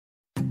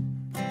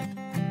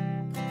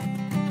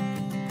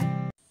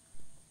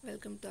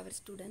Welcome to our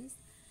students.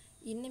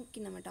 இன்னைக்கு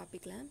நம்ம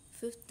டாபிக்ல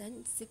 5th and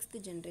 6th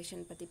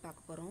ஜெனரேஷன் பத்தி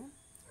பார்க்க போறோம்.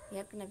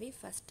 ஏற்கனவே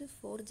ஃபர்ஸ்ட்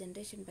 4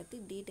 ஜெனரேஷன் பத்தி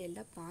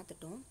டீடைலா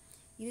பார்த்துட்டோம்.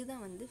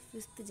 இதுதான் வந்து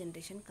 5th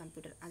ஜெனரேஷன்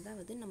கம்ப்யூட்டர்.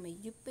 அதாவது நம்ம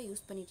இப்போ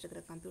யூஸ் பண்ணிட்டு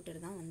இருக்கிற கம்ப்யூட்டர்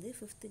தான் வந்து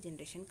 5th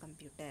ஜெனரேஷன்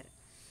கம்ப்யூட்டர்.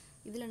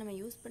 இதில் நம்ம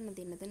யூஸ்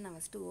பண்ணது என்னதுன்னு நான்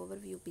ஃபஸ்ட்டு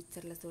ஓவர்வியூ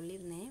பிக்சரில்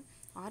சொல்லியிருந்தேன்.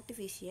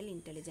 ஆர்டிஃபிஷியல்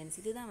இன்டெலிஜென்ஸ்,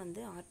 இதுதான்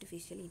வந்து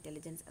ஆர்டிஃபிஷியல்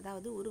இன்டெலிஜென்ஸ்,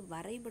 அதாவது ஒரு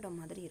வரைபடம்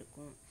மாதிரி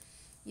இருக்கும்.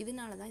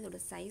 இதனால தான்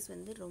இதோட சைஸ்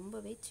வந்து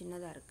ரொம்பவே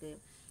சின்னதாக இருக்குது.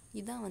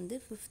 இதுதான் வந்து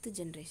 5th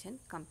ஜெனரேஷன்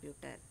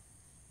கம்ப்யூட்டர்.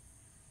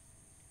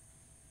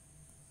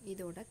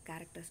 இதோட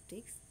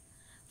கேரக்டரிஸ்டிக்ஸ்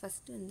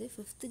ஃபஸ்ட்டு வந்து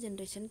 5th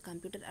ஜெனரேஷன்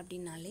கம்ப்யூட்டர்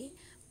அப்படின்னாலே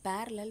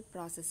பேரலல்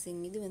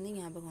ப்ராசஸிங், இது வந்து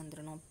ஞாபகம்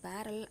வந்துடணும்.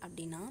 பேரலல்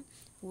அப்படின்னா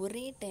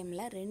ஒரே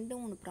டைமில்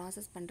 2-3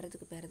 ப்ராசஸ்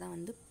பண்ணுறதுக்கு பேர் தான்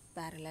வந்து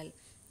பேரலல்.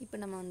 இப்போ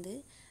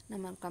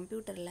நம்ம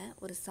கம்ப்யூட்டரில்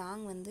ஒரு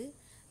சாங் வந்து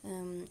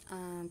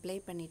ப்ளே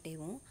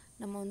பண்ணிட்டேவும்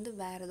நம்ம வந்து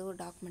வேறு ஏதோ ஒரு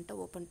டாக்குமெண்ட்டை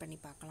ஓப்பன் பண்ணி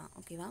பார்க்கலாம்,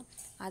 ஓகேவா?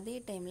 அதே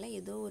டைமில்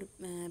ஏதோ ஒரு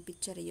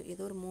பிக்சரையோ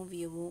ஏதோ ஒரு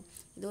மூவியவோ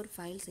ஏதோ ஒரு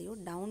ஃபைல்ஸையோ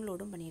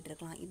டவுன்லோடும் பண்ணிகிட்டு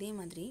இருக்கலாம். இதே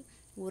மாதிரி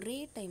ஒரே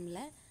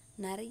டைமில்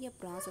நிறைய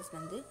ப்ராசஸ்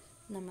வந்து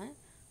நம்ம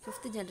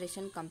 5th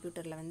ஜெனரேஷன்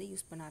கம்ப்யூட்டரில் வந்து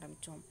யூஸ் பண்ண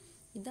ஆரம்பித்தோம்.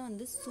 இதான்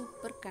வந்து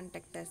சூப்பர்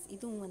கண்டக்டர்ஸ்,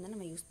 இதுவும் வந்து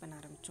நம்ம யூஸ் பண்ண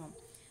ஆரம்பித்தோம்.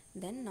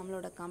 தென்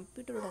நம்மளோட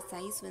கம்ப்யூட்டரோட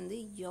சைஸ் வந்து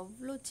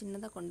எவ்வளோ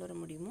சின்னதாக கொண்டு வர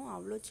முடியுமோ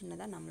அவ்வளோ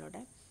சின்னதாக நம்மளோட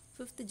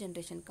 5th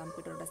ஜெனரேஷன்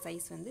கம்ப்யூட்டரோட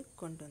சைஸ் வந்து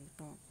கொண்டு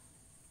வந்துட்டோம்.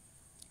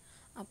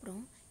 அப்புறம்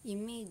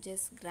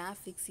இமேஜஸ்,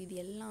 கிராஃபிக்ஸ், இது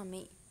எல்லாமே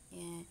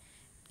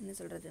என்ன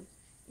சொல்கிறது,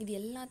 இது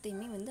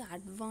எல்லாத்தையுமே வந்து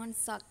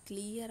அட்வான்ஸாக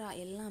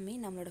கிளியராக எல்லாமே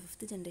நம்மளோட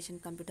 5th ஜெனரேஷன்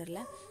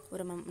கம்ப்யூட்டரில்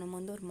நம்ம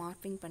வந்து ஒரு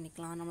மார்க்கிங்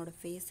பண்ணிக்கலாம். நம்மளோட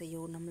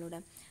ஃபேஸையோ நம்மளோட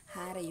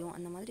ஹேரையோ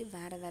அந்த மாதிரி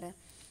வேறு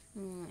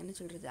என்ன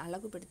சொல்கிறது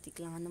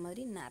அழகுபடுத்திக்கலாம். அந்த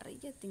மாதிரி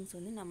நிறைய திங்ஸ்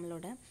வந்து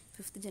நம்மளோட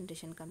 5th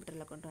ஜெனரேஷன்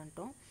கம்ப்யூட்டரில் கொண்டு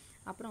வந்துட்டோம்.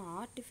 அப்புறம்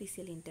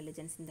ஆர்டிஃபிஷியல்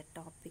இன்டெலிஜென்ஸ், இந்த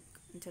டாபிக்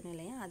சொன்னேன்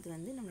இல்லையா, அது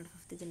வந்து நம்மளோட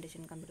 5th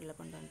ஜெனரேஷன் கம்ப்யூட்டரில்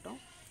கொண்டு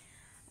வந்துட்டோம்.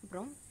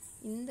 அப்புறம்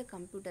இந்த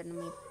கம்ப்யூட்டர்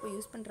நம்ம இப்போ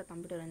யூஸ் பண்ணுற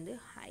கம்ப்யூட்டர் வந்து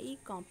ஹை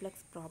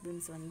காம்ப்ளெக்ஸ்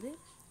ப்ராப்ளம்ஸ் வந்து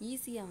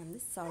ஈஸியாக வந்து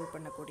சால்வ்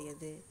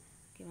பண்ணக்கூடியது,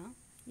 ஓகேவா?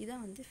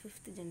 இதான் வந்து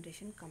 5th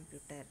generation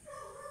computer.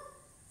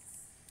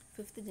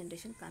 5th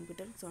generation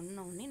computer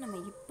சொன்னோடனே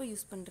நம்ம இப்போ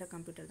யூஸ் பண்ணுற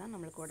கம்ப்யூட்டர் தான்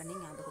நம்மளுக்கு உடனே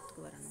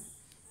ஞாபகத்துக்கு வரணும்,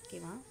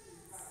 ஓகேவா?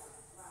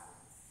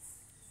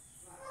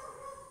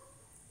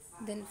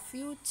 தென்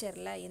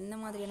ஃப்யூச்சரில் எந்த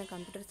மாதிரியான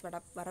கம்ப்யூட்டர்ஸ்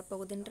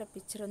வரப்போகுதுன்ற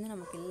பிக்சர் வந்து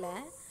நமக்கு இல்லை,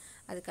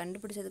 அது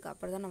கண்டுபிடிச்சதுக்கு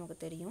அப்புறம் தான்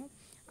நமக்கு தெரியும்.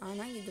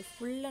 ஆனால் இது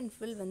ஃபுல் அண்ட்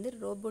ஃபுல் வந்து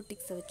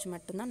ரோபோட்டிக்ஸை வச்சு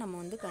மட்டும்தான் நம்ம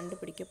வந்து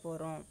கண்டுபிடிக்க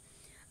போகிறோம்.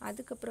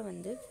 அதுக்கப்புறம்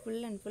வந்து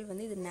ஃபுல் அண்ட் ஃபுல்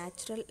வந்து இது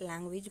நேச்சுரல்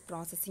லாங்குவேஜ்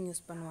ப்ராசஸிங்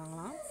யூஸ்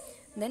பண்ணுவாங்களாம்.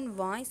 தென்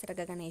வாய்ஸ்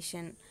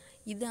ரெகக்னேஷன்,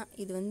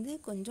 இது வந்து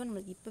கொஞ்சம்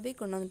நம்மளுக்கு இப்போவே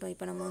கொண்டு வந்துட்டோம்.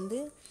 இப்போ நம்ம வந்து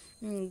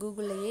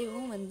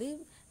கூகுள்லேயும் வந்து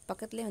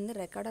பக்கத்துலேயே வந்து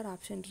ரெக்கார்டர்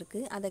ஆப்ஷன்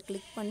இருக்குது. அதை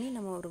கிளிக் பண்ணி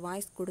நம்ம ஒரு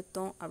வாய்ஸ்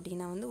கொடுத்தோம்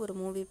அப்படின்னா வந்து ஒரு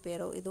மூவி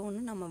பேரோ ஏதோ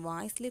ஒன்று நம்ம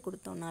வாய்ஸ்லேயே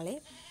கொடுத்தோம்னாலே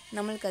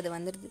நம்மளுக்கு அது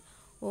வந்துடுது.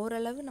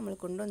 ஓரளவு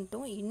நம்மளுக்கு கொண்டு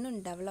வந்துட்டோம். இன்னும்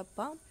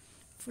டெவலப்பாக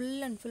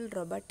full and full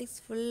robotics,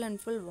 full and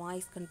full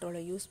voice கண்ட்ரோலை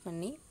use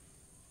பண்ணி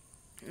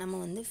நம்ம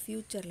வந்து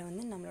ஃப்யூச்சரில்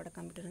வந்து நம்மளோட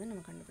கம்ப்யூட்டர் வந்து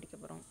நம்ம கண்டுபிடிக்க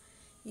போகிறோம்.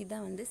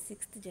 இதுதான் வந்து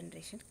 6th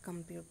ஜெனரேஷன்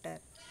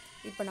கம்ப்யூட்டர்.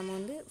 இப்போ நம்ம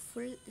வந்து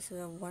full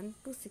 1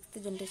 to 6th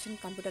generation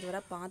computer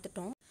வரை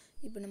பார்த்துட்டோம்.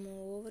 இப்போ நம்ம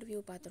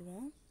ஓவர்வியூ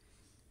பார்த்துருவோம்.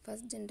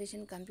 1st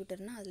ஜெனரேஷன்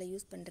கம்ப்யூட்டர்னால் அதில்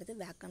யூஸ் பண்ணுறது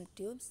வேக்கம்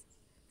டியூப்ஸ்,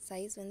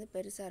 சைஸ் வந்து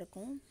பெருசாக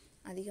இருக்கும்,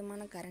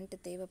 அதிகமான கரண்ட்டு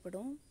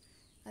தேவைப்படும்.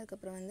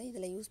 அதுக்கப்புறம் வந்து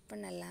இதில் யூஸ்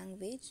பண்ண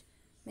language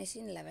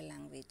machine level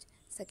language.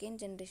 2nd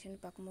generation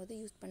பார்க்கும்போது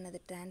யூஸ் பண்ணது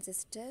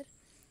டிரான்சிஸ்டர்.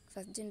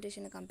 1st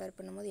ஜெனரேஷனை கம்பேர்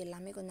பண்ணும்போது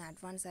எல்லாமே கொஞ்சம்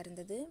அட்வான்ஸாக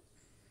இருந்தது.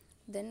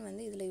 தென்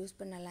வந்து இதில் யூஸ்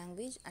பண்ண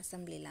language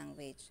assembly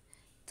language.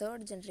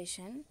 3rd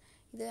generation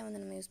இதில்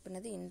வந்து நம்ம யூஸ்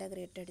பண்ணது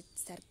இன்டகிரேட்டட்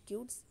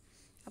சர்க்கியூட்ஸ்.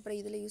 அப்புறம்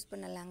இதில் யூஸ்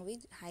பண்ண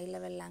லாங்குவேஜ் ஹை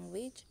லெவல்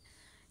லாங்குவேஜ்.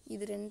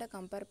 இது ரெண்டை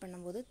கம்பேர்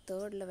பண்ணும்போது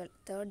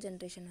 3rd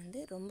ஜெனரேஷன்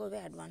வந்து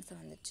ரொம்பவே அட்வான்ஸாக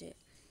வந்துச்சு.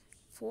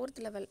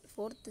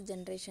 4th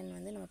ஜெனரேஷன்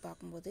வந்து நம்ம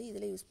பார்க்கும்போது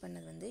இதில் யூஸ்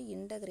பண்ணது வந்து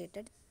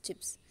இன்டகிரேட்டட்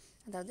சிப்ஸ்,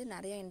 அதாவது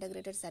நிறையா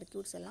இன்டகிரேட்டட்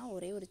சர்க்கியூட்ஸ் எல்லாம்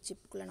ஒரே ஒரு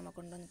சிப்புக்குள்ளே நம்ம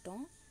கொண்டு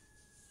வந்துட்டோம்.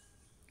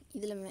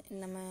 இதில்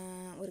நம்ம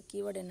ஒரு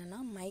கீவேர்டு என்னென்னா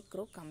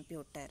மைக்ரோ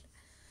கம்ப்யூட்டர்.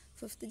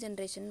 5th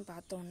ஜெனரேஷன்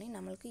பார்த்தோன்னே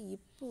நம்மளுக்கு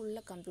இப்போ உள்ள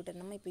கம்ப்யூட்டர்,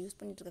 நம்ம இப்போ யூஸ்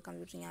பண்ணிகிட்டு இருக்க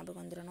கம்ப்யூட்டர்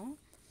ஞாபகம் வந்துடணும்.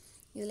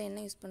 இதில்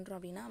என்ன யூஸ் பண்ணுறோம்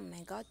அப்படின்னா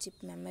மெகா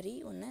சிப் மெமரி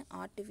ஒன்று,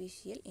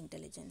 ஆர்டிஃபிஷியல்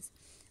இன்டெலிஜென்ஸ்,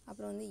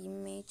 அப்புறம் வந்து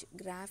இமேஜ்,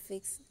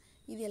 கிராஃபிக்ஸ்,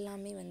 இது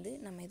எல்லாமே வந்து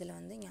நம்ம இதில்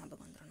வந்து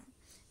ஞாபகம் வந்துடணும்.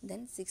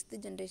 தென் 6th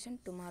ஜெனரேஷன்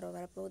டுமாரோ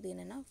வரப்போகுது,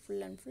 என்னென்னா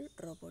ஃபுல் அண்ட் ஃபுல்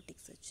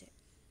ரோபோட்டிக்ஸ் வச்சு.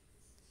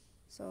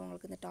 ஸோ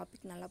உங்களுக்கு இந்த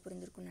டாபிக் நல்லா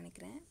புரிஞ்சிருக்குன்னு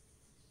நினைக்கிறேன்.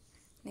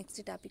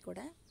 நெக்ஸ்ட்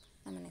டாப்பிக்கோட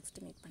நம்ம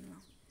நெக்ஸ்ட்டு மீட்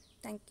பண்ணலாம்.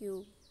 தேங்க்யூ.